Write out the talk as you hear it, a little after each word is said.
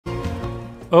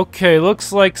Okay,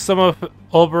 looks like some of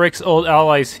Ulbricht's old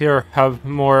allies here have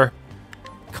more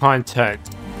content.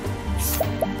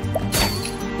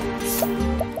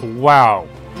 Wow.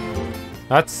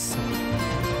 That's...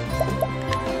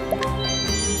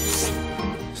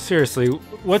 Seriously,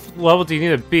 what level do you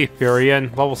need to be, Furion?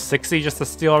 Level 60 just to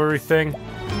steal everything?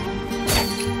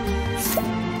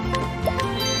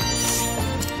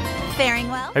 Faring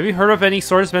well? Have you heard of any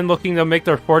swordsmen looking to make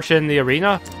their fortune in the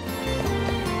arena?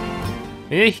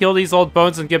 I need to heal these old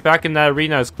bones and get back in that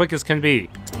arena as quick as can be.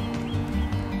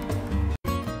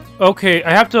 Okay,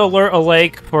 I have to alert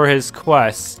Alaic for his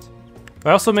quest.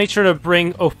 I also made sure to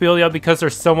bring Ophelia because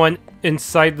there's someone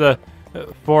inside the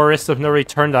forest of no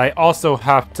return that I also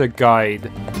have to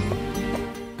guide.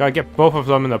 Gotta get both of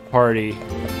them in the party.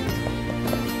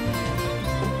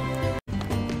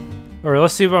 Alright,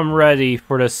 let's see if I'm ready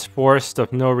for this forest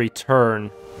of no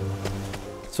return.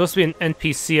 It's supposed to be an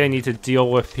NPC I need to deal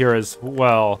with here as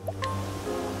well.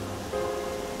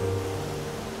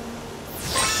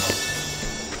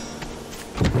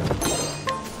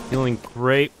 Feeling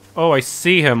great. Oh, I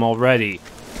see him already.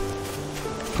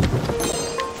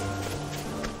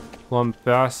 Plum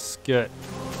basket.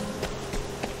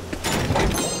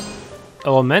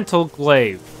 Elemental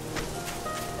glaive.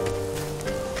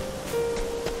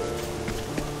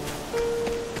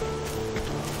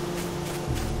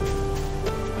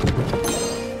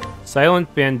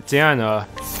 Silent bandana.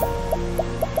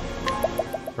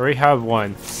 Already have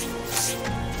one.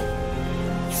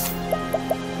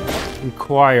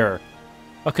 Inquire.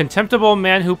 A contemptible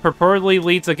man who purportedly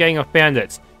leads a gang of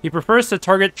bandits. He prefers to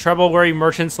target trouble-weary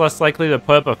merchants less likely to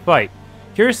put up a fight.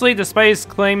 Curiously, despite his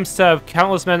claims to have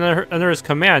countless men under his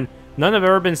command, none have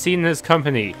ever been seen in his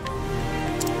company.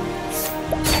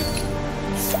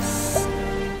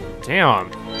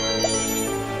 Damn.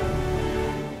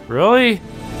 Really?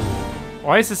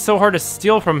 Why is it so hard to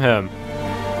steal from him?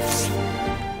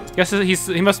 Guess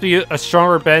he must be a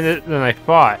stronger bandit than I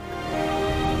thought.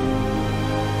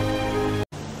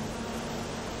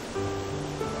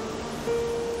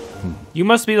 You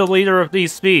must be the leader of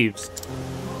these thieves.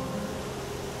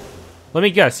 Let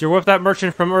me guess, you're with that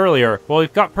merchant from earlier. Well,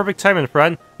 you've got perfect timing,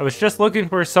 friend. I was just looking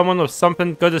for someone with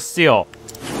something good to steal.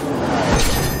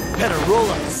 Better roll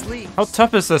up the sleeves. How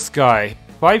tough is this guy?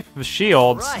 5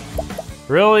 shields? Right.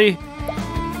 Really?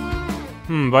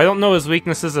 But I don't know his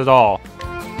weaknesses at all.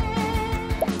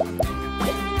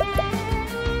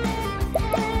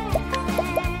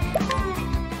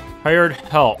 Hired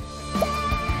help.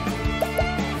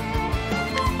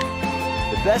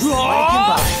 The best I can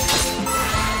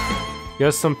buy. He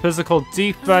has some physical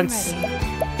defense.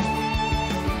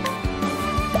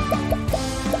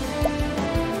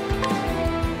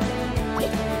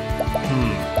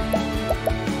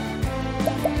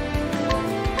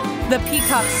 The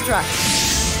peacock struck.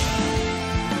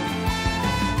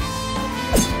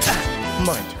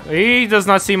 My turn. He does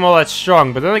not seem all that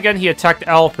strong, but then again he attacked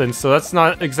Elephant, so that's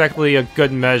not exactly a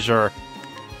good measure.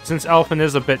 Since Elephant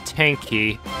is a bit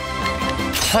tanky.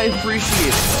 I appreciate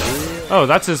it. Oh,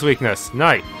 that's his weakness.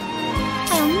 Knight.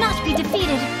 I will not be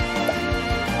defeated.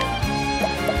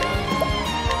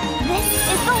 This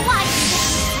is the light.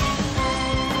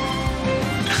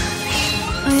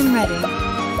 I am ready.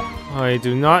 I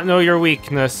do not know your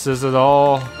weaknesses at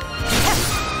all.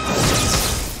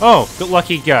 Oh, good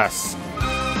lucky guess.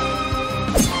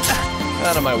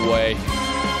 Out of my way.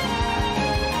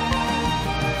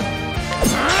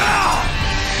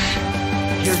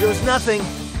 Here goes nothing.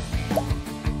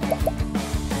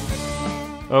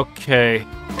 Okay.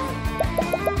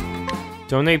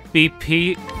 Donate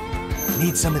BP.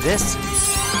 Need some of this?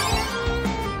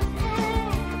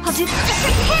 I'll do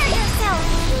prepare yourself.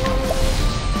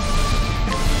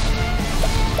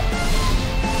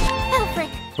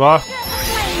 Elfric, Buff.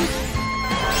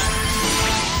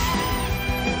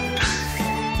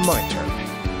 My turn.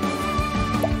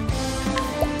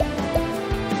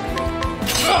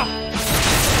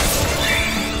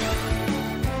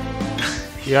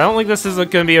 Yeah, I don't think this is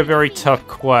gonna be a very tough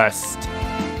quest.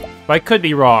 But I could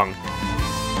be wrong.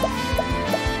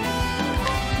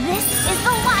 this is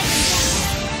the light.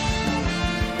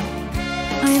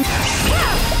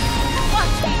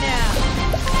 Watch me now.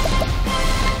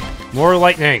 More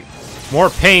lightning. More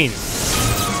pain.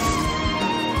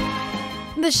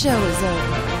 The show is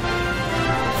over.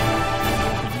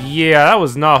 Yeah, that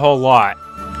was not a whole lot.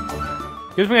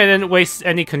 Good thing I didn't waste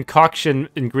any concoction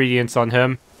ingredients on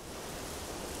him.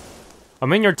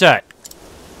 I'm in your debt.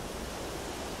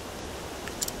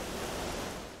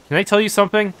 Can I tell you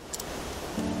something?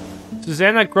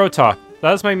 Susanna Grota.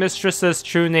 That is my mistress's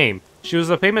true name. She was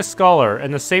a famous scholar,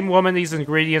 and the same woman these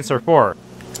ingredients are for.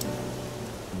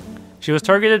 She was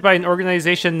targeted by an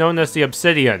organization known as the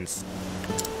Obsidians.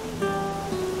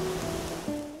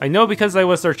 I know because I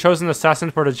was their chosen assassin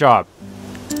for the job.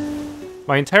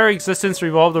 My entire existence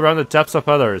revolved around the depths of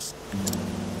others.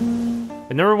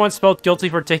 I never once felt guilty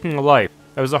for taking a life.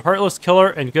 I was a heartless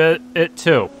killer and good at it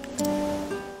too.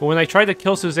 But when I tried to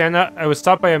kill Susanna, I was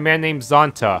stopped by a man named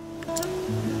Zonta.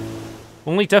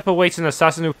 Only death awaits an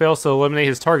assassin who fails to eliminate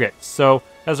his target, so,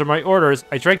 as are my orders,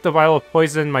 I drank the vial of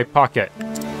poison in my pocket.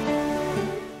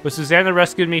 But Susanna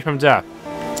rescued me from death.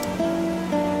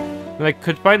 When I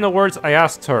could find the words, I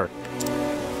asked her,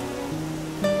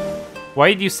 "Why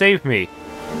did you save me?"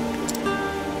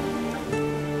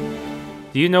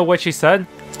 Do you know what she said?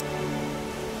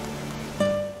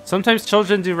 Sometimes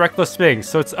children do reckless things,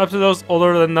 so it's up to those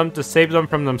older than them to save them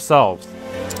from themselves.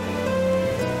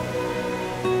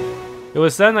 It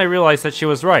was then I realized that she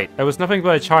was right. I was nothing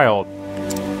but a child.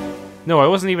 No, I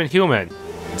wasn't even human.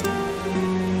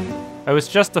 I was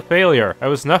just a failure. I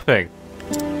was nothing.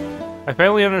 I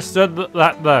finally understood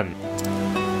that then.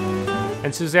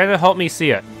 And Susanna helped me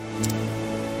see it.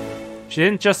 She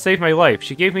didn't just save my life,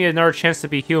 she gave me another chance to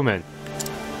be human.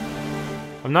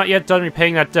 I'm not yet done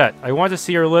repaying that debt. I want to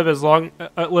see her live a long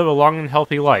and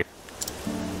healthy life.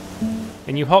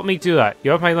 And you helped me do that. You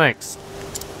have my thanks.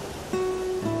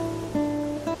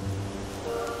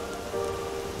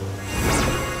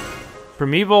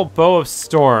 Primeval Bow of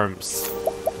Storms.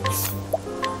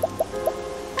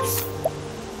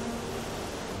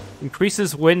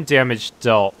 Increases wind damage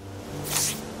dealt.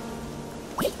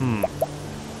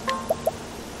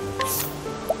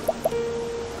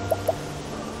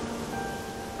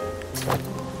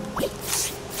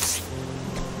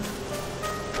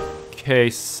 Okay,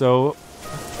 so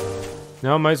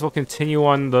now I might as well continue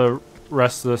on the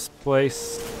rest of this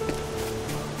place.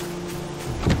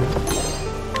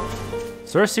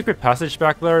 Is there a secret passage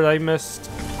back there that I missed?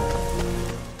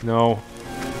 No.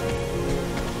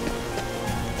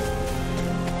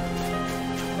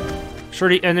 Sure,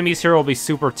 the enemies here will be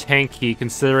super tanky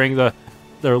considering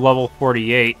they're level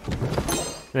 48.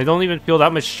 And I don't even feel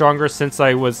that much stronger since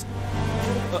I was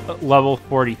level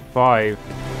 45.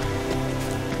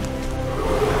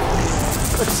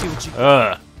 Let's see what you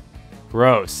Ugh.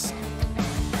 Gross.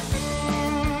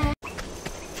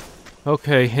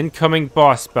 Okay, incoming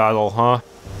boss battle, huh?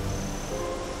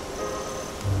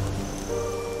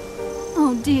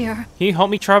 Oh dear. Can you help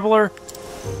me, Traveler?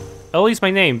 Ellie's my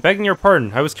name, begging your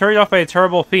pardon. I was carried off by a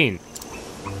terrible fiend.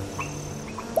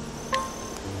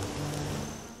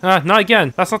 Ah, not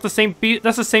again. That's not the same beast.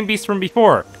 That's the same beast from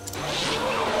before.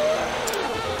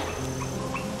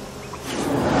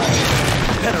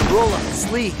 better roll up the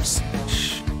sleeves.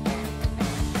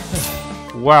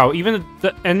 Wow,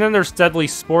 and then there's deadly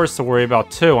spores to worry about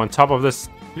too, on top of this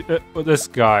this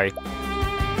guy.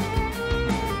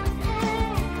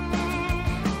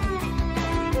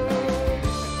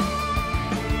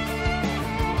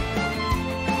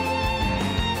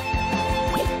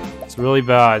 It's really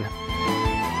bad.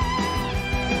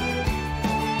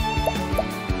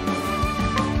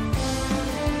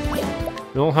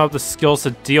 We don't have the skills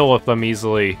to deal with them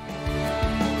easily.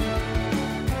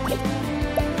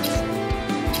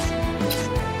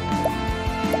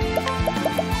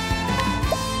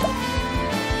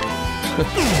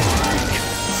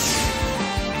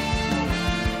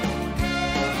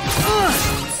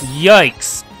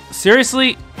 Yikes!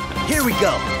 Seriously? Here we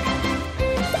go.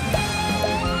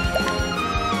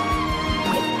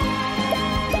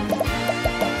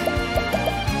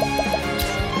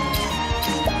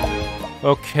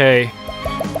 Okay.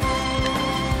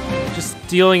 Just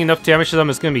dealing enough damage to them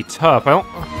is gonna be tough. I don't...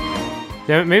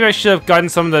 Damn it, maybe I should have gotten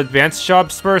some of the advanced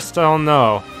jobs first? I don't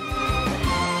know.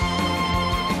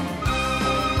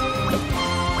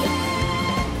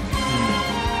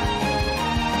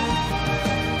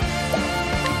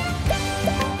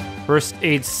 First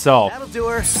aid self. That'll do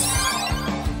her.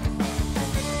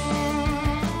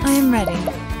 I am ready.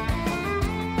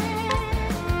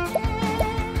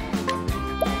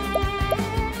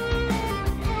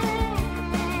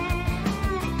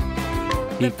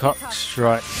 Peacock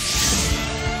strut.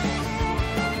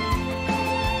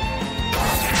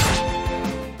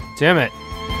 Damn it.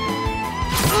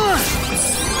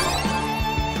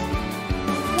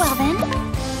 Well then,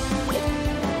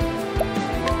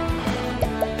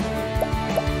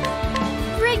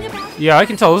 bring about Yeah, I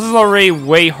can tell this is already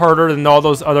way harder than all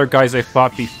those other guys I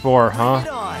fought before, huh?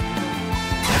 Get on.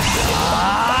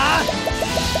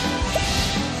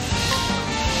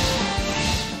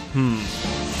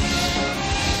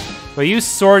 If I use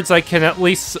swords, I can at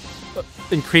least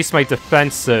increase my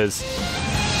defenses. The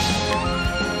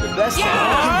best thing we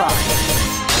can buy.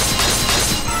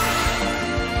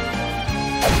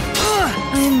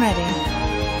 am ready.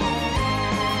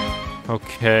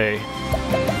 Okay.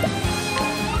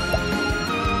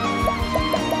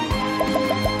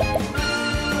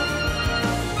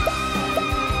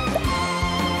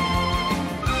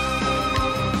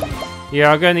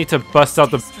 Yeah, I'm gonna need to bust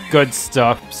out the good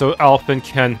stuff so Elephant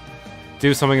can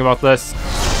do something about this.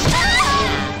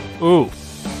 Ooh.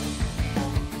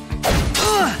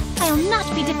 I'll not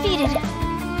be defeated.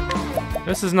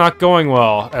 This is not going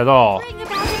well at all. Bring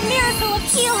about a miracle of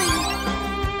healing.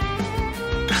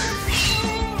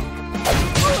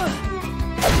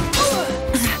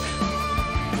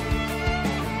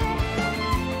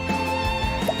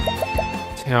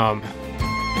 Damn.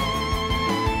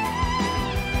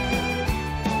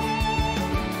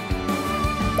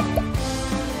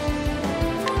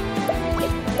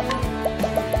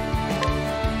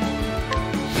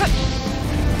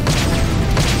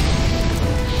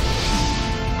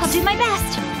 I'll do my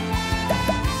best.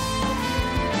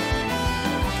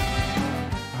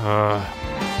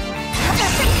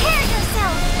 Prepare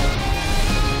yourself.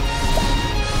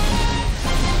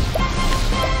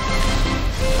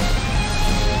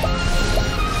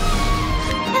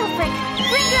 Elfric,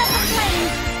 bring up the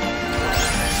flames.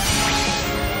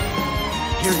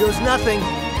 Here goes nothing.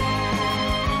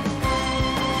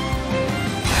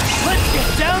 Let's get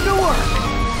down to work.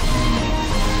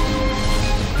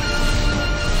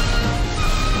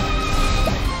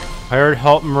 Hired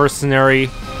help mercenary.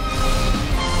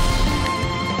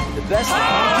 The best that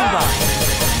you can buy.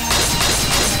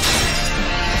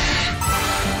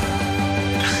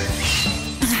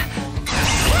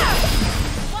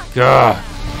 Gah.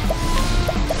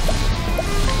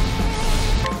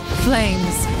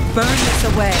 Flames, burn this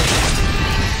away.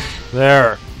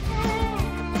 There.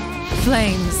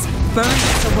 Flames, burn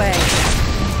this away.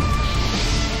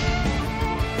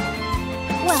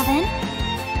 Well then.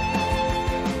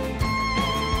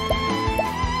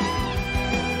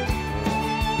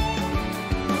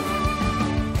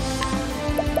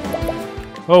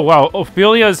 Oh wow,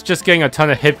 Ophelia's just getting a ton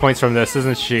of hit points from this,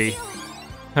 isn't she?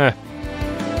 Huh.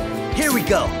 Here we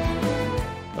go.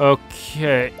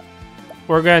 Okay.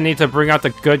 We're gonna need to bring out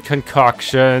the good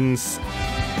concoctions.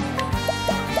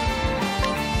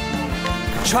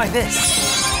 Try this.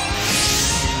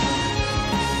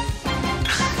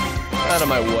 Out of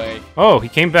my way. Oh, he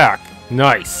came back.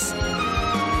 Nice. I'm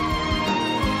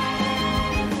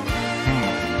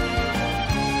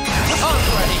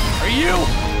ready. Are you?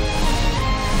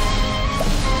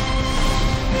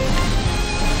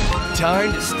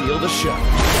 Time to steal the show.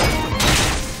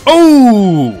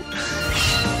 Oh!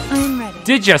 I am ready.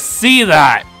 Did you see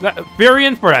that? That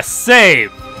Varian for a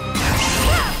save.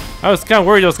 I was kind of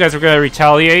worried those guys were gonna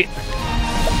retaliate.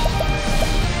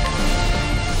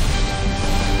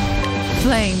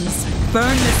 Flames,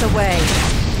 burn this away.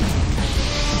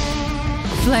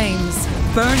 Flames,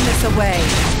 burn this away.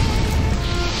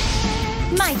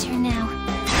 My turn now.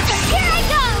 Here I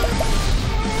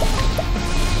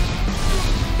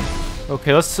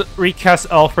Okay, let's recast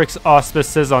Elfric's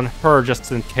auspices on her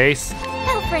just in case. go!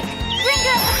 Elfric, bring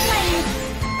up the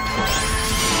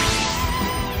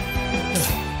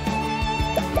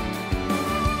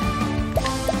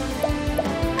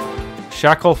flames!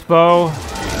 Shackle foe.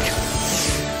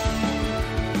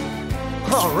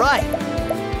 All right.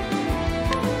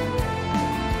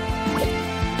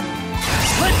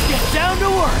 Let's get down to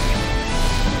work.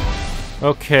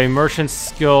 Okay, merchant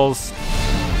skills.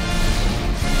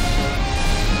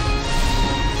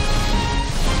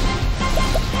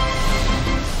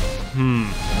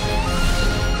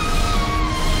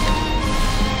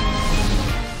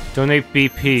 Donate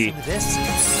BP. This.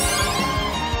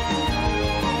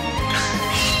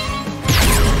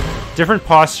 Different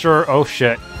posture. Oh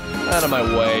shit. Out of my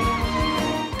way.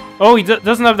 Oh, he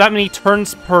doesn't have that many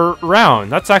turns per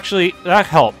round. That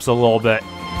helps a little bit.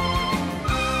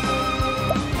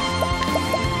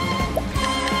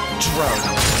 Drone.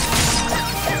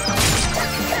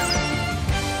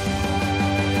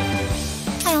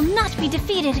 I'll not be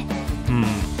defeated.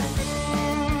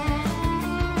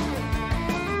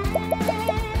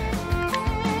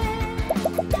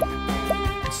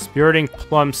 Spiriting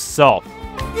Plum Self.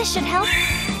 This should help.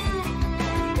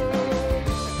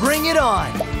 Bring it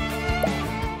on.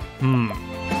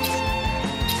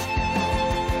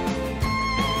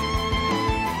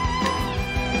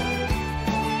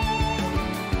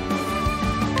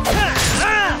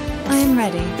 I am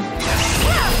ready.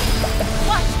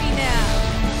 Watch me now.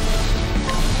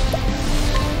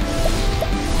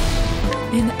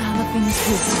 In Elephant's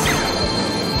history.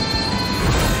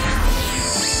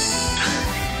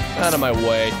 Out of my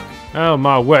way. Out of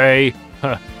my way.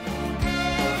 Huh.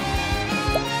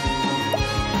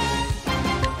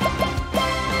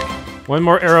 One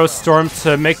more arrow storm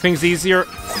to make things easier.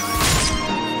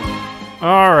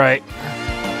 Alright.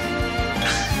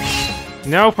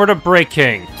 Now for the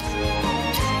breaking.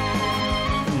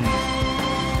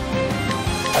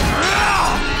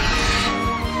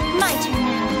 My turn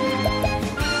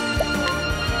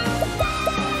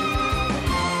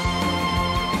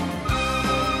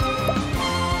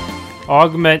now.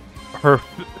 Augment her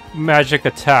magic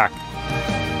attack.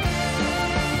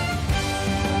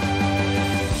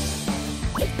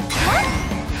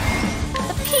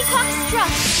 The peacock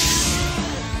struck.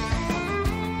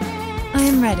 I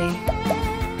am ready.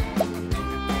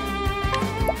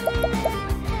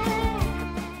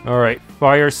 Alright,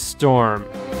 Firestorm.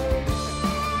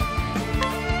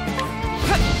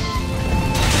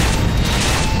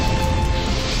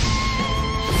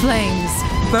 Flames,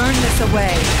 burn this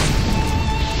away.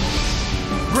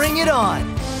 Bring it on.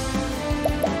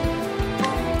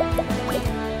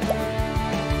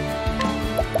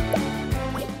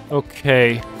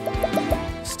 Okay.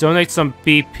 Let's donate some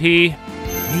BP.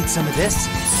 Need some of this?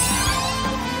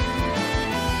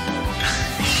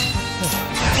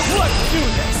 Let's do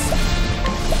this.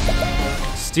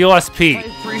 Steal SP. I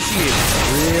appreciate it.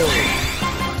 Really?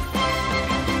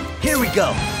 Here we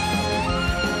go.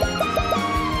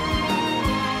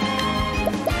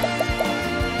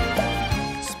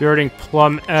 Spiriting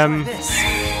Plum M. This.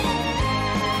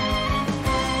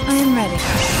 I am ready.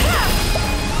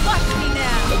 Watch me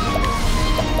now.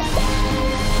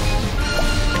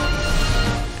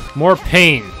 More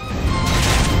pain.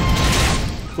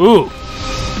 Ooh.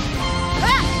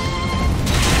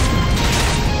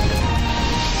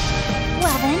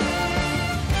 Well then,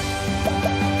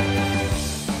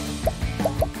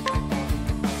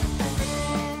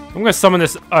 I'm gonna summon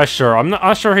this Usher. I'm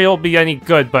not sure he'll be any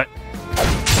good, but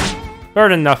better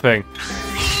than nothing.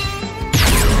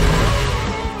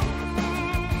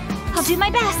 I'll do my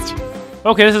best.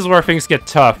 Okay, this is where things get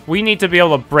tough. We need to be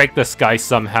able to break this guy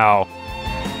somehow.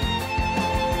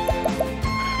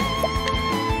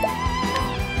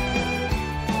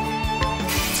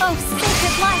 Oh,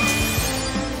 sacred light.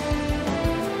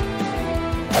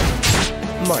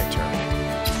 My turn.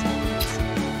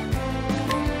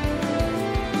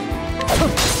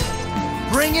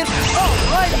 Bring it. All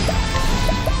right.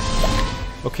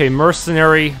 Okay,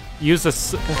 Mercenary,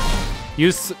 use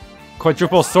use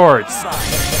quadruple swords.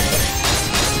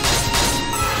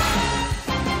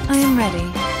 I am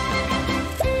ready.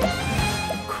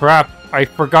 Crap, I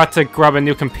forgot to grab a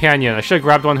new companion. I should have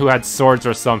grabbed one who had swords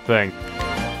or something.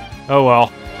 Oh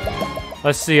well.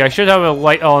 Let's see, I should have a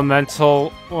light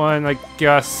elemental one, I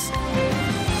guess.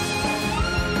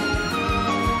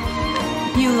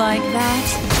 You like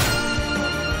that?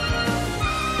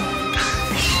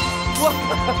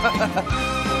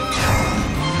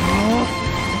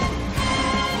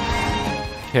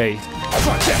 Okay,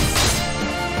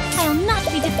 I'll not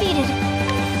be defeated.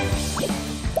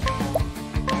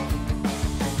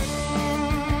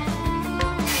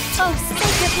 Oh,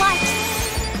 sacred light.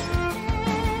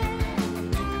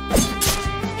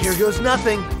 Here goes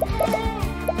nothing.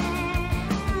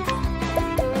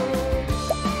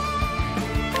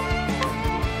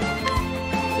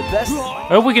 The best. I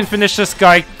hope we can finish this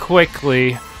guy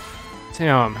quickly.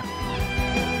 Damn.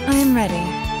 I am ready.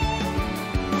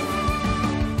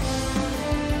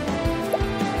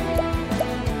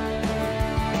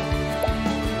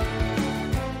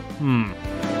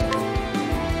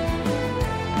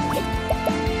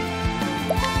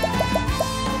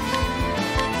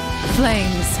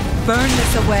 Flames, burn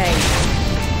this away.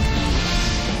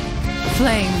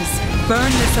 Flames,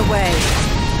 burn this away.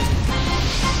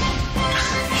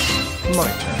 My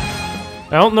turn.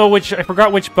 I don't know which, I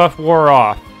forgot which buff wore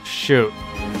off. Shoot.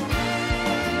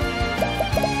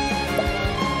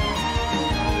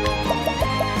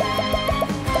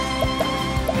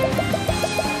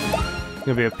 It's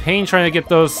gonna be a pain trying to get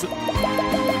those.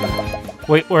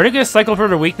 Wait, are they gonna cycle for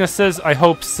the weaknesses? I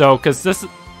hope so, because this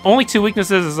only 2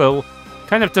 weaknesses is a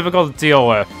kind of difficult to deal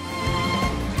with.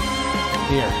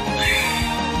 Here.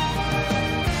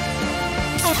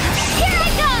 Here I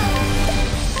go!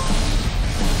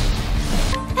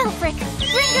 Elfric,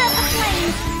 bringer of the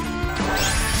flames!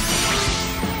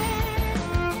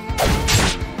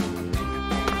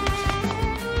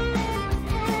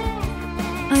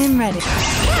 I am ready.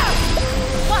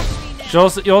 Watch me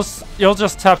now! You'll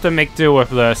just have to make do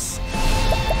with this.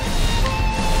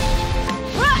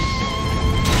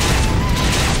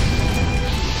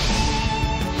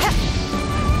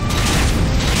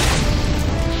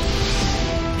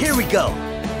 Here we go.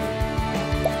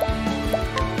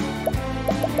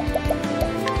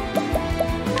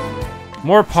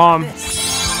 More palm.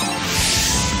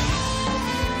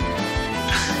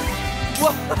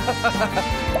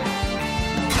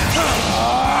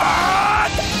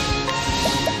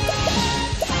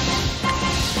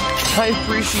 I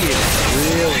appreciate it,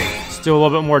 really. Let's do a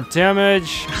little bit more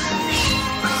damage.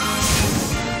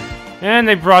 And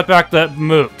they brought back the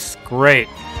mooks. Great.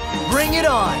 Bring it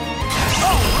on!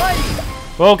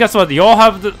 Alrighty! Well, guess what? You all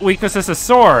have the weaknesses of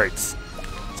swords.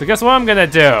 So guess what I'm gonna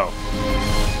do?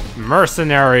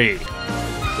 Mercenary. The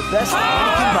best one you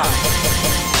can buy.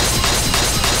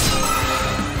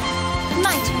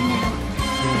 My turn now.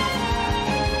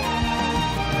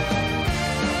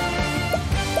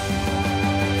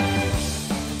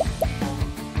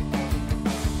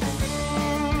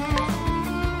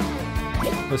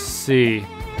 Let's see.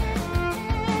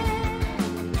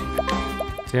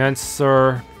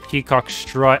 Dancer, Peacock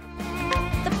Strut.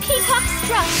 The peacock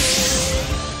strut.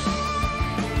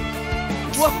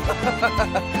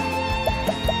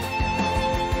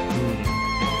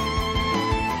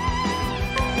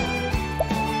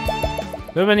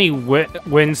 Do you have any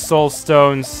wind soul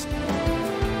stones?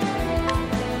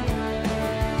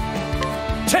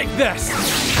 Take this!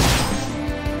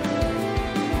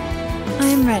 I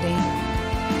am ready.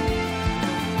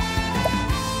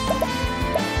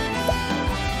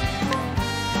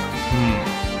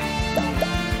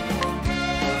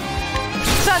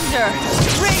 Thunder!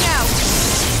 Ring out!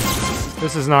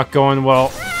 This is not going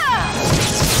well.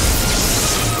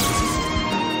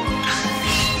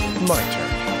 My turn.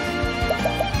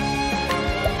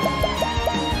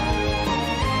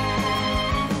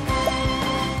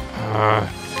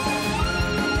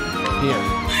 Here.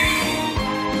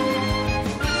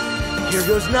 Here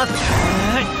goes nothing.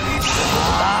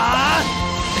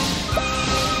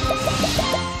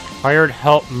 Hired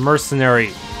help mercenary.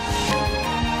 The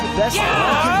best one you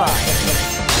can buy.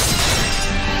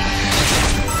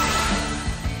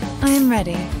 I am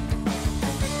ready.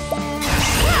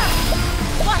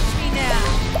 Watch me now.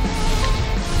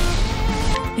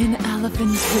 In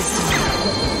Elephant's wisdom.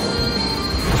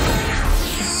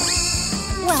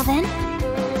 Well then,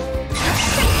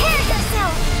 prepare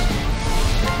yourself.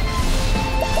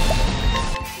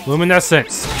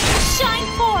 Luminescence. Shine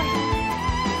forth.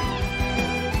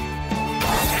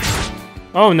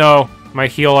 Oh no, my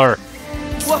healer.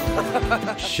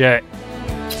 Shit.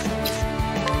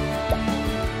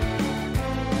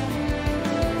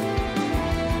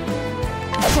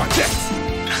 Fuck this!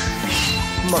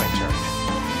 My turn.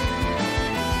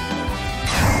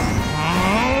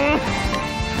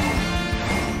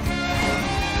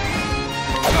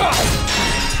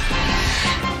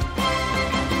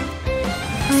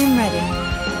 I am ready.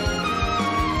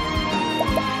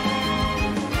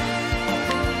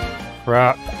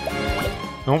 Crap. I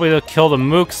won't be able to kill the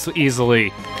mooks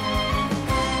easily.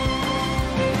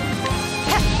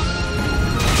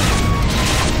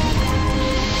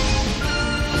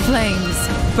 Flames,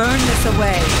 burn this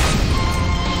away.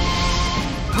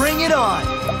 Bring it on!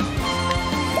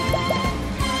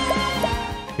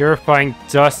 Purifying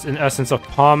dust and essence of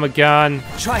palm again.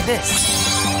 Try this.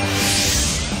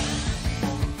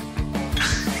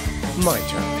 My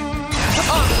turn.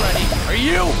 I'm ready. Are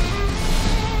you?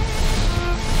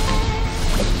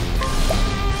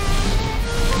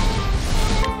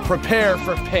 Prepare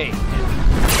for pain.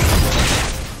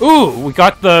 Ooh, we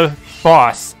got the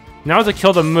boss. Now to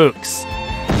kill the mooks.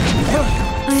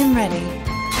 I am ready.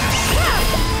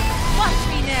 Watch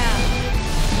me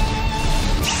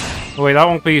now. Wait, that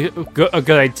won't be a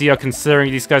good idea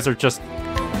considering these guys are just...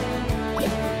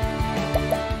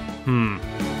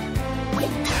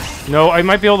 No, I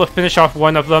might be able to finish off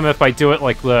one of them if I do it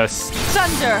like this.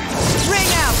 Thunder!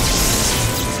 Ring out!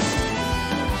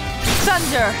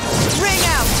 Thunder! Ring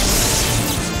out!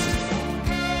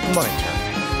 My turn.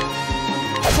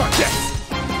 Fuck this!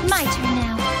 My turn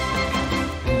now.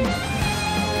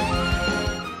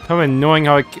 Kind of annoying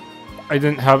how I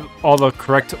didn't have all the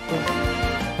correct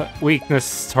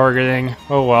weakness targeting.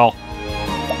 Oh well.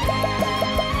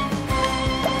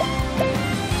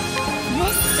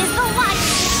 This is the light.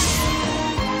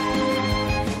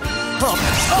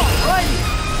 Alrighty!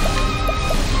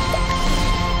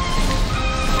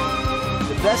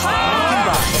 The best one you can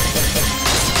buy.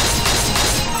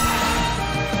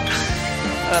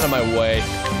 Out of my way.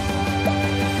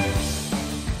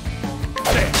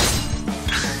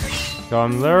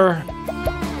 Come there.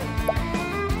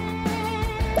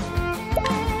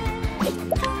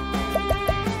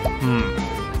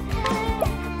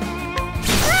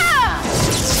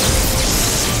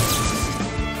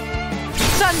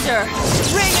 Thunder!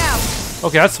 Ring out!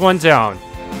 Okay, that's one down.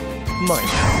 My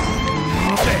turn.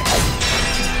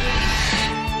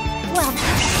 Well,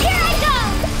 here I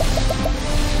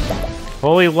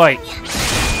Holy light.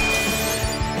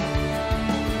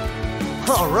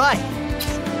 right.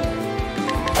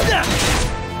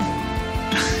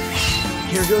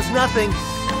 Here goes nothing.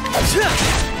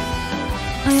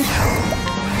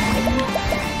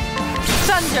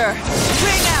 Thunder!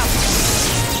 Ring out!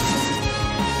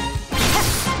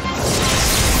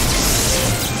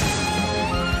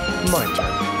 My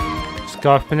turn. Just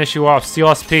gotta finish you off,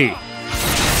 CLSP.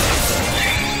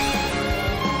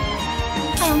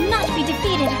 I'll not be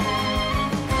defeated.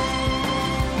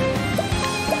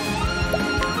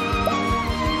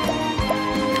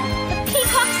 The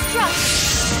peacock struck.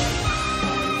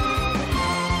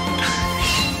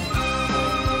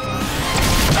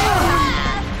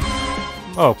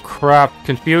 Oh crap,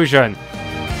 confusion.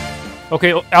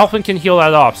 Okay, Alphen can heal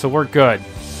that off, so we're good.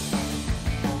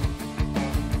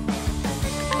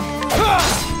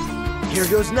 Here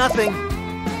goes nothing.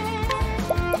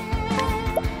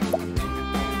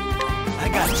 I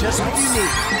got just what you need.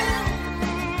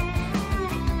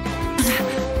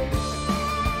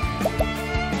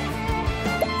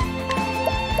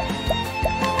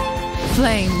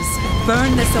 Flames,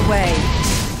 burn this away.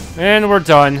 And we're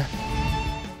done.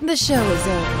 The show is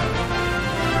over.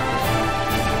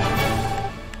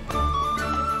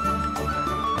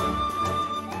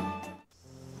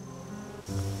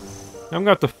 I'm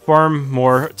gonna have to farm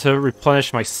more to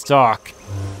replenish my stock.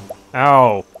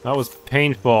 Ow, that was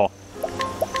painful.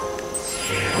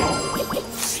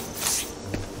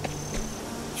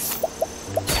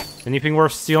 Anything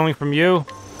worth stealing from you?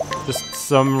 Just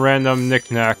some random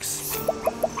knickknacks.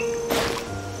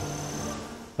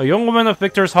 A young woman of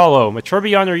Victor's Hollow. Mature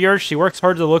beyond her years, she works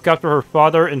hard to look after her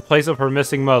father in place of her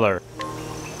missing mother.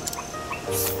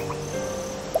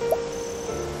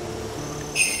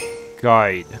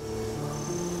 Guide.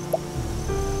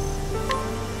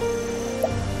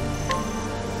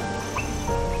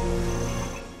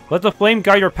 Let the flame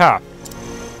guide your path.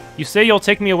 You say you'll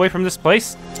take me away from this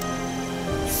place?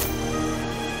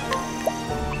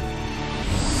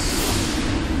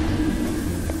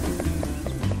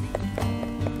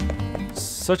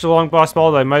 Such a long boss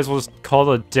battle that I might as well just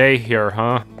call it a day here,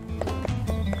 huh?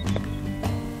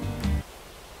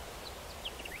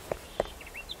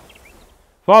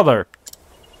 Father!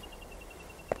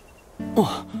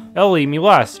 Ellie, me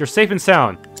lass, you're safe and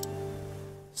sound.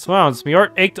 Swounds, me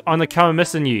heart ached on account of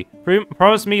missing ye.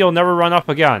 Promise me you'll never run off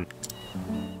again.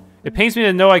 It pains me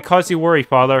to know I caused you worry,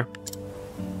 Father.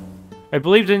 I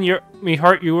believed in me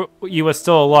heart you was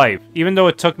still alive, even though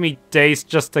it took me days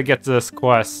just to get to this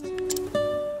quest.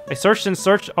 I searched and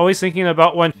searched, always thinking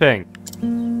about one thing.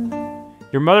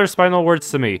 Your mother's final words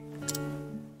to me.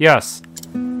 Yes.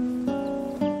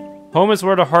 Home is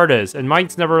where the heart is, and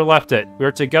mine's never left it. We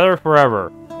are together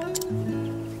forever.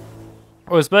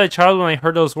 I was but a child when I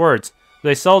heard those words, but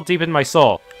they settled deep in my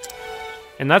soul.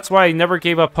 And that's why I never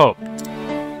gave up hope.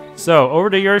 So, over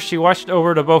the years, she watched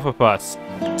over the both of us.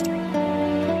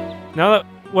 Now that,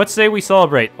 let's say we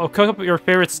celebrate. I'll cook up your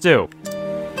favorite stew.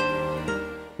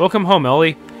 Welcome home,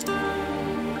 Ellie.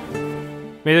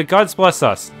 May the gods bless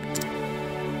us.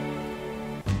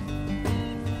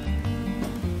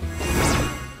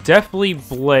 Deathly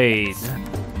Blade.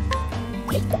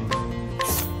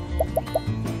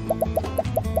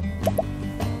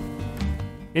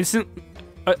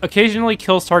 Occasionally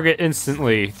kills target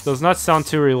instantly. Does not sound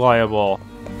too reliable.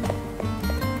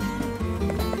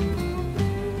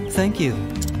 Thank you.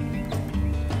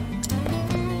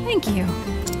 Thank you.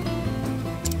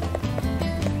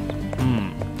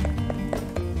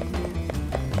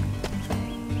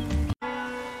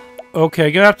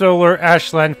 Okay, gonna have to alert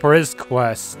Ashland for his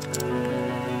quest.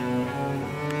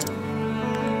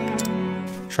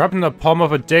 Trapped in the palm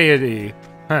of a deity.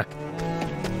 Huh.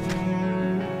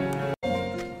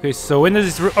 Okay, so in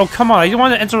this... Oh, come on, I don't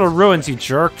want to enter the ruins, you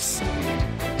jerks.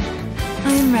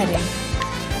 I am ready.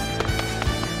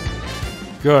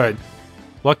 Good.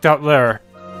 Lucked out there.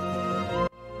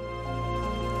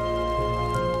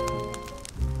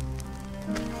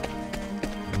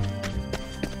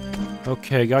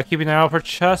 Okay, gotta keep an eye out for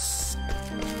chests.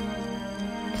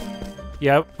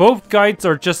 Yeah, both guides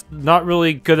are just not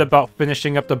really good about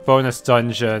finishing up the bonus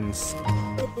dungeons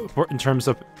in terms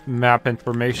of map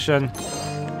information.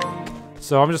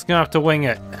 So I'm just gonna have to wing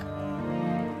it.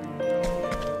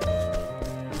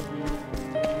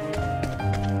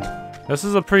 This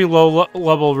is a pretty low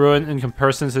level ruin in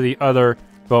comparison to the other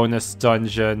bonus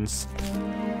dungeons.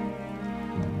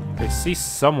 I see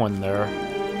someone there.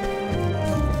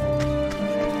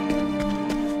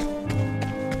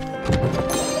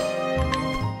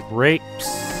 Grapes.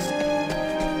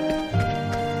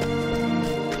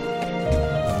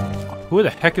 Who the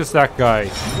heck is that guy?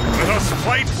 Let us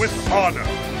fight with honor.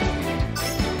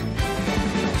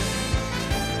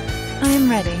 am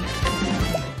ready.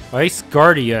 Ice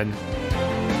Guardian.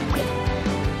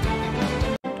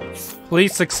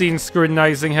 Please succeed in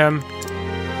scrutinizing him.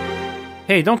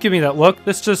 Hey, don't give me that look.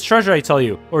 This is just treasure, I tell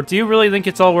you. Or do you really think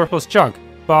it's all worthless junk?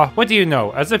 Bah, what do you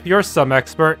know? As if you're some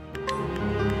expert.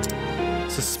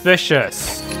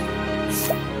 Suspicious.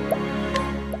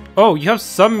 Oh, you have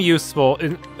some useful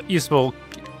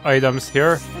items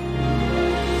here.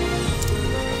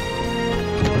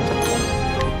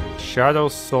 Shadow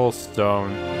Soul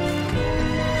Stone.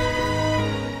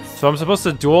 So I'm supposed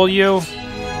to duel you?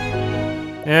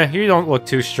 You don't look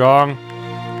too strong.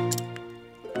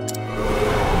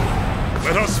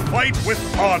 Let us fight with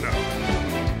honor.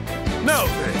 Now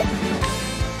then.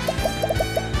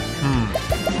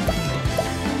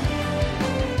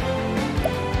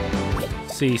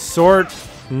 See, sword,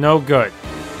 no good.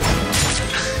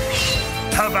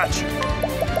 Have at you.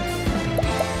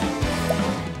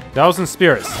 1,000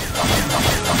 spears.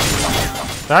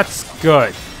 That's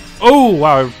good. Oh,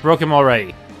 wow, I broke him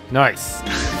already. Nice.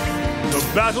 The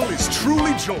battle is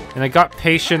truly joy. And I got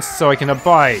patience so I can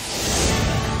abide.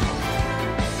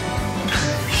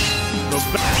 The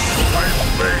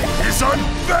battle is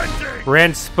unbending.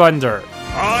 Brand Splendor.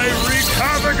 I wreak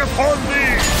havoc upon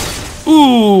thee.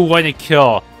 Ooh, what a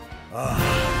kill.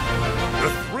 The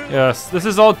thrill. Yes, this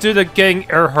is all due to getting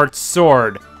Earhart's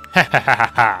sword. Ha ha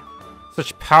ha ha.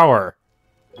 Such power.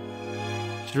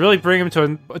 Should really bring him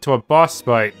to a boss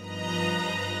fight.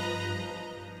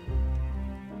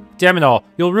 Damn it all,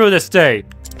 you'll rue this day.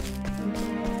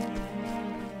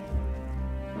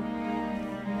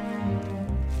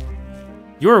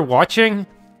 You were watching?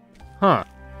 Huh.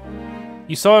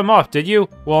 You saw him off, did you?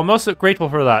 Well, I'm most grateful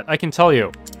for that, I can tell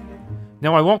you.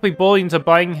 Now I won't be bullied into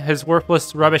buying his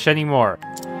worthless rubbish anymore.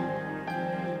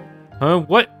 Huh?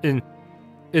 What in...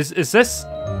 Is this?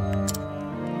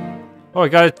 Oh, I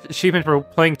got an achievement for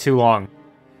playing too long.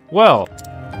 Well,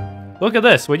 look at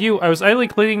this, would you? I was idly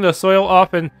cleaning the soil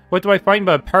off and what do I find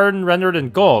but a pattern rendered in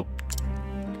gold?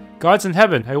 Gods in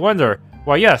heaven, I wonder.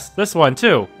 Why yes, this one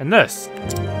too, and this.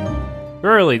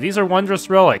 Verily, these are wondrous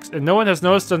relics, and no one has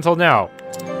noticed until now.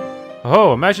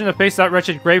 Oh, imagine the face that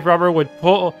wretched grave robber would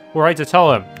pull were I to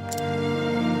tell him.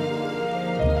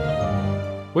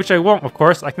 Which I won't, of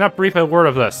course, I cannot breathe a word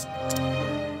of this.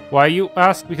 Why, you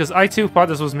ask? Because I too thought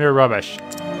this was mere rubbish.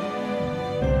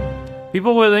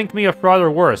 People would think me a fraud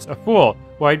or worse, a fool.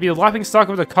 Why, I'd be the laughingstock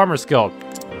of the Commerce Guild.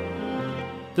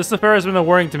 This affair has been a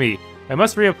worrying to me. I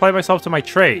must reapply myself to my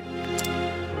trade.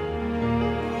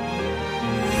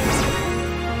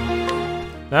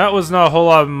 That was not a whole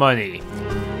lot of money.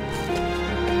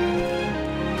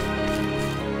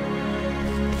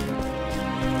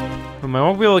 I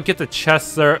won't be able to get the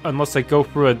chests there unless I go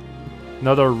through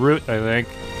another route, I think.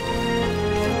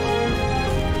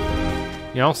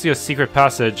 Yeah, I don't see a secret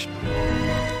passage.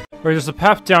 Wait, there's a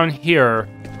path down here.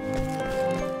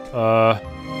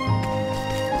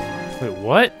 Wait,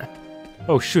 what?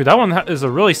 Oh shoot, that one is a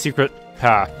really secret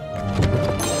path.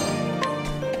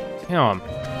 Damn.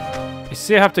 You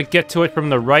see, I have to get to it from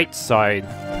the right side.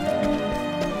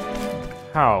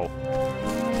 How?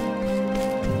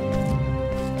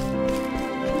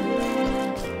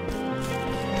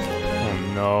 Oh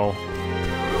no.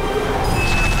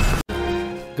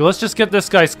 Okay, let's just get this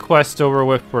guy's quest over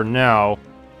with for now.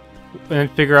 And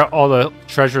figure out all the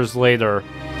treasures later.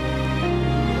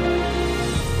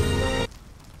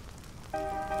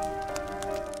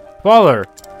 Father!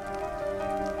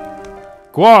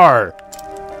 Guar!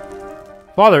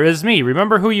 Father, it is me.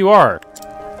 Remember who you are.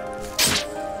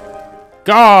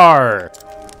 Gar!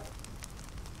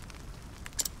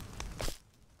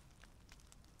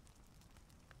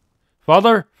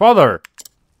 Father? Father!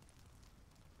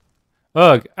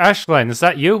 Ugh, Ashland, is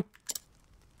that you?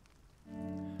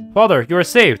 Father, you are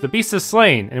saved. The beast is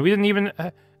slain, and we didn't even...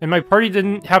 and my party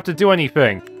didn't have to do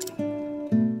anything.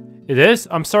 It is?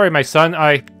 I'm sorry, my son,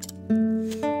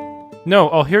 No,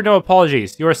 I'll hear no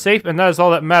apologies. You are safe, and that is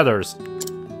all that matters.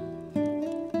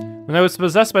 When I was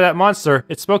possessed by that monster,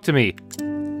 it spoke to me.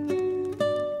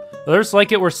 Others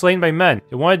like it were slain by men.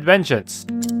 It wanted vengeance.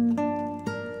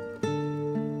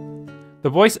 The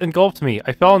voice engulfed me.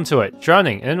 I fell into it,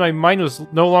 drowning, and then my mind was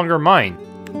no longer mine.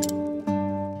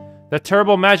 That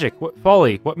terrible magic, what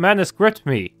folly, what madness gripped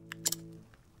me.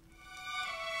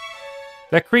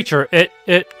 That creature, it...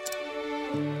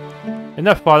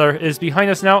 Enough, Father. It is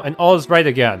behind us now, and all is right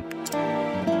again.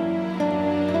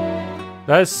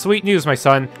 That is sweet news, my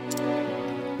son.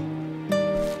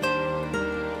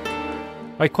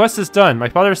 My quest is done. My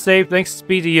father is saved, thanks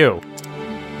be to you.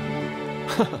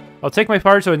 I'll take my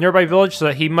father to a nearby village so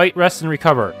that he might rest and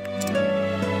recover.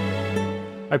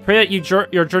 I pray that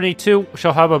your journey too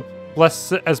shall have a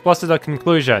blessed a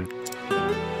conclusion.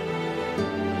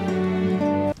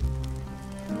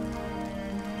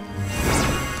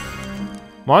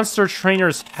 Monster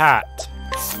Trainer's Hat.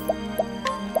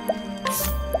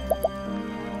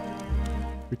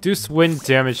 Reduce wind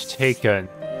damage taken.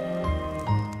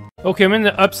 Okay, I'm in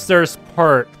the upstairs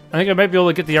part. I think I might be able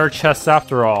to get the art chest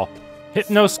after all.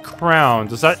 Hypnos Crown.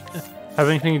 Does that have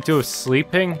anything to do with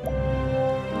sleeping?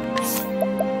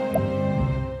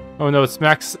 Oh no, it's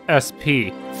max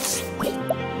SP.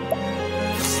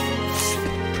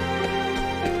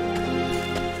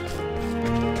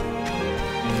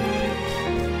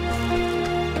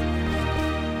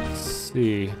 Let's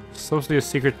see. Supposed to be a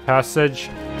secret passage.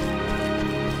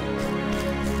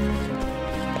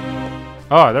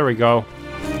 Oh, there we go.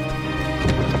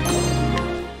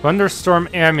 Thunderstorm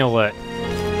Amulet.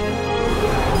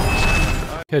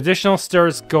 Okay, additional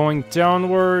stairs going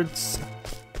downwards.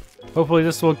 Hopefully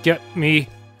this will get me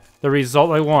the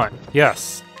result I want.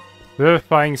 Yes.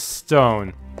 Vivifying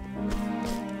Stone.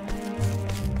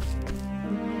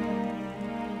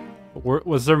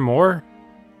 Was there more?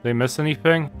 Did I miss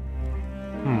anything?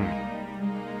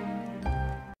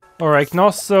 Alright, I can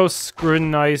also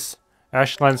scrutinize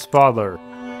Ashland's father.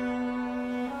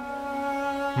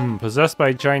 Possessed by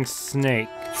a giant snake.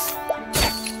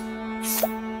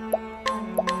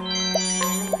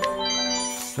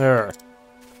 There.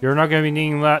 You're not going to be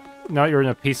needing that now you're in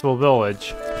a peaceful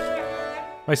village.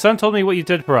 My son told me what you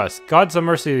did for us. God's a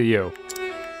mercy to you.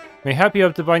 Mayhap you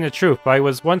have divined the truth, but I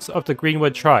was once of the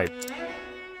Greenwood tribe.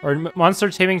 Our monster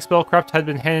taming spellcraft had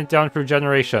been handed down through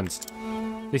generations.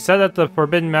 They said that the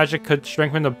forbidden magic could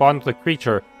strengthen the bond with the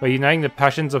creature by uniting the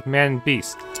passions of man and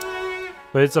beast.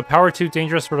 But it's a power too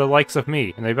dangerous for the likes of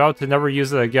me, and I vowed to never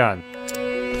use it again.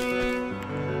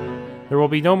 There will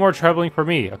be no more traveling for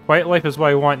me. A quiet life is what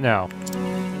I want now.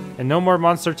 And no more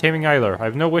monster taming either. I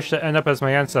have no wish to end up as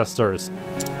my ancestors.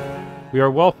 We are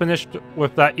well finished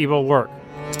with that evil work.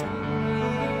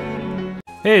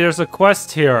 Hey, there's a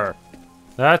quest here.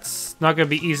 That's not going to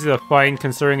be easy to find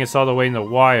considering it's all the way in the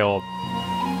wild.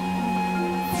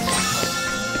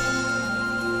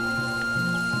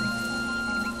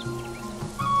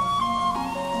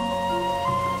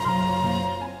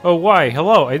 Oh, why?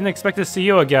 Hello, I didn't expect to see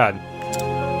you again.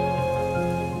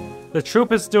 The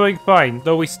troop is doing fine,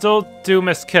 though we still do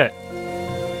miss Kit.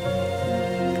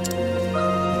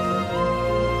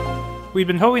 We've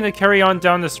been hoping to carry on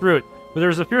down this route, but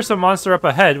there's a fearsome monster up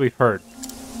ahead, we've heard.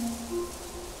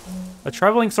 A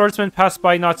traveling swordsman passed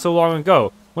by not so long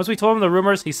ago. Once we told him the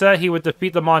rumors, he said he would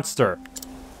defeat the monster.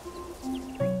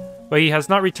 But he has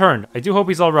not returned. I do hope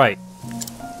he's alright.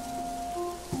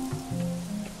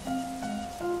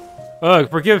 Ugh,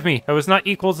 forgive me. I was not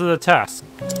equal to the task.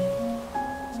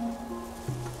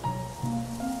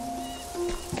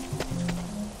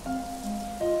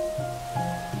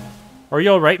 Are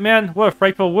you alright, man? What a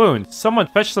frightful wound. Someone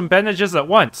fetch some bandages at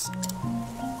once.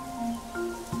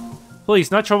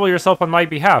 Please, not trouble yourself on my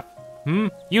behalf.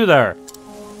 You there.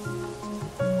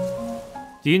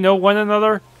 Do you know one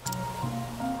another?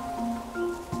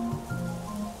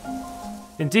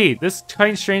 Indeed, this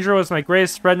kind stranger was my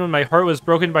greatest friend when my heart was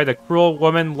broken by the cruel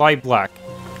woman Lieblack.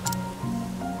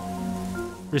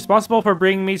 Responsible for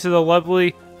bringing me to the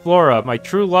lovely Flora, my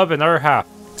true love and other half.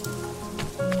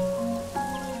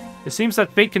 It seems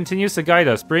that fate continues to guide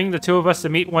us, bringing the two of us to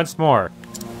meet once more.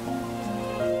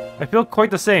 I feel quite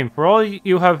the same. For all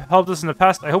you have helped us in the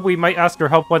past, I hope we might ask your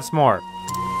help once more.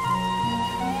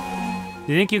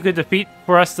 Do you think you could defeat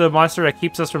for us the monster that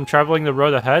keeps us from traveling the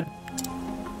road ahead?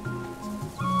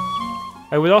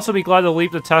 I would also be glad to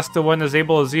leave the task to one as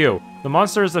able as you. The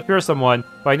monster is a fearsome one,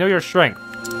 but I know your strength.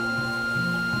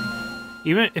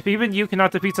 If even you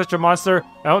cannot defeat such a monster,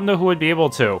 I don't know who would be able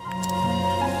to.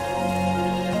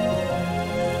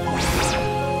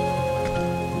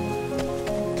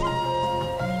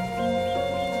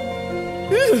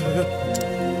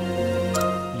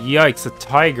 Yikes, a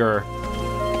tiger.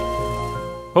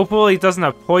 Hopefully it doesn't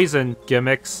have poison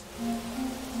gimmicks.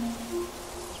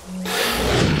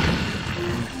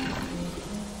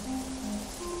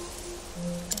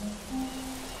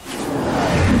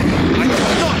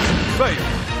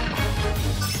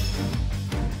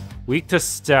 Weak to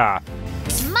staff.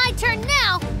 It's my turn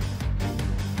now!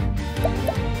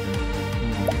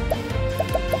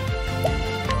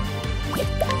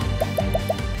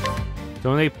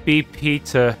 Donate BP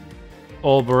to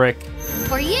Ulbrich.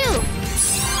 For you!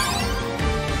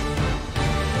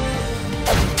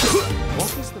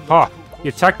 Ha! You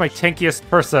attacked my tankiest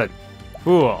person.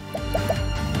 Cool.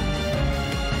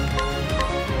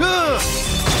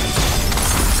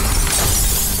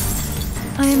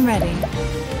 I am ready.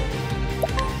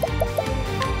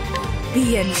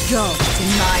 Be engulfed in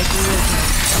my blizzard.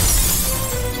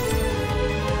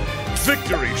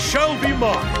 Victory shall be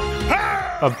mine.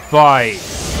 Ha! A bite.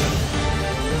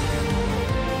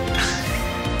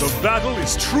 The battle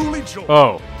is truly joy.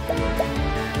 Oh.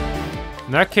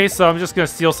 In that case, I'm just gonna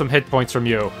steal some hit points from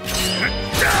you.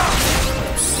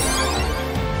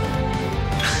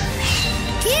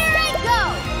 Here I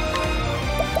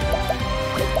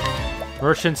go!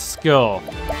 Merchant skill.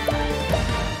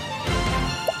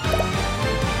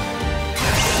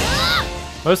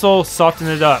 This will soften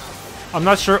it up. I'm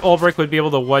not sure Ulbrich would be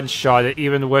able to one-shot it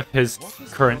even with his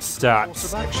current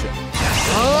stats.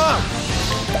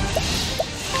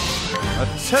 A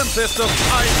tempest of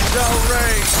ice shall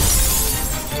reign!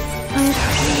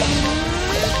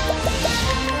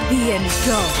 Be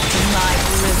engulfed in my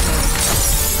blizzard.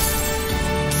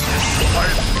 My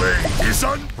blade is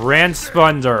Brand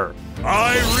Spunder.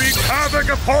 I wreak havoc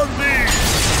upon thee!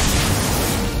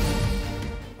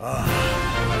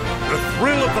 The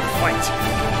thrill of the fight!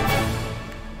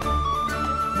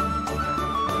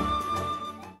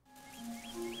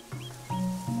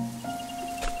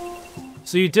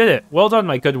 So you did it. Well done,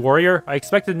 my good warrior. I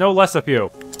expected no less of you.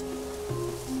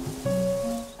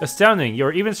 Astounding.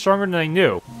 You're even stronger than I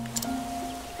knew.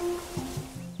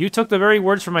 You took the very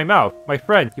words from my mouth. My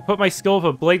friend, you put my skill of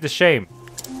a blade to shame.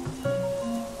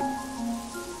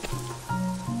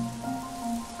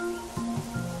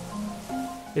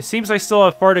 It seems I still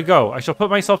have far to go. I shall put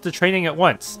myself to training at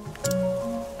once.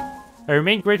 I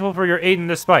remain grateful for your aid in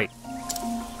this fight.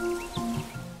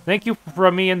 Thank you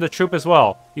from me and the troop as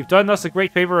well. You've done us a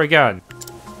great favor again.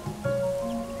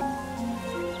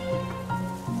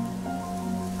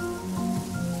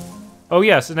 Oh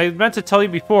yes, and I meant to tell you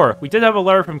before, we did have a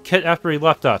letter from Kit after he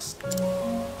left us.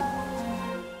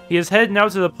 He is headed now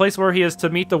to the place where he is to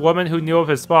meet the woman who knew of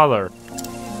his father.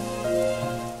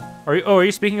 Are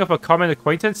you speaking of a common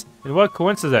acquaintance? And what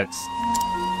coincidence!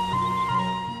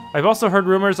 I've also heard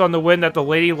rumors on the wind that the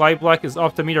Lady Lieblack is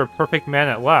off to meet her perfect man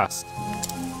at last.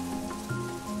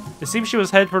 It seems she was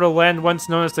headed for the land once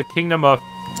known as the Kingdom of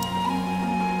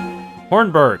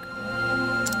Hornburg.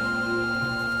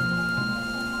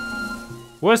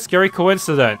 What a scary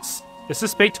coincidence. Is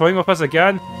this fate toying with us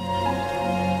again?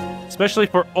 Especially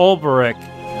for Ulbrich.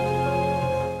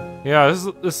 Yeah,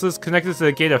 this is connected to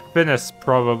the Gate of Finis,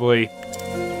 probably.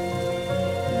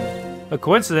 A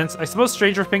coincidence? I suppose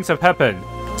stranger things have happened.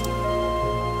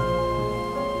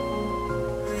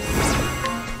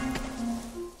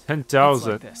 It's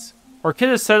 10,000. like this. Our kid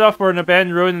is set off for an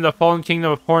abandoned ruin in the fallen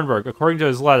kingdom of Hornburg, according to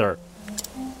his letter.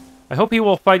 I hope he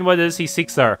will find what it is he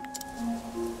seeks there.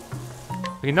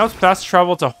 I can now fast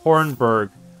travel to Hornburg,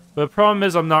 but the problem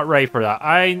is I'm not ready for that.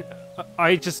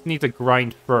 I just need to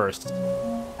grind first.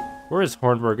 Where is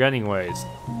Hornburg anyways?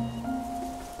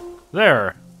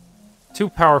 There. Too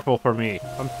powerful for me.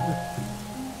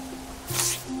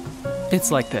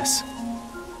 It's like this.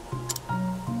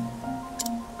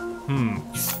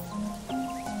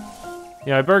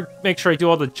 Yeah, I better make sure I do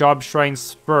all the job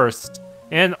shrines first,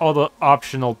 and all the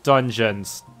optional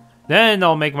dungeons. Then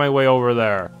I'll make my way over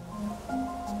there.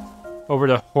 Over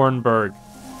to Hornburg.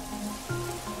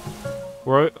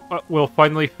 Where we'll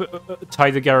finally tie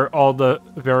together all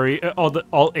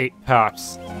 8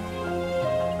 paths.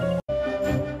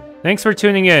 Thanks for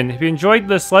tuning in. If you enjoyed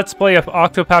this Let's Play of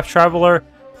Octopath Traveler,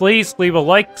 please leave a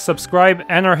like, subscribe,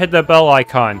 and or hit the bell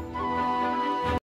icon.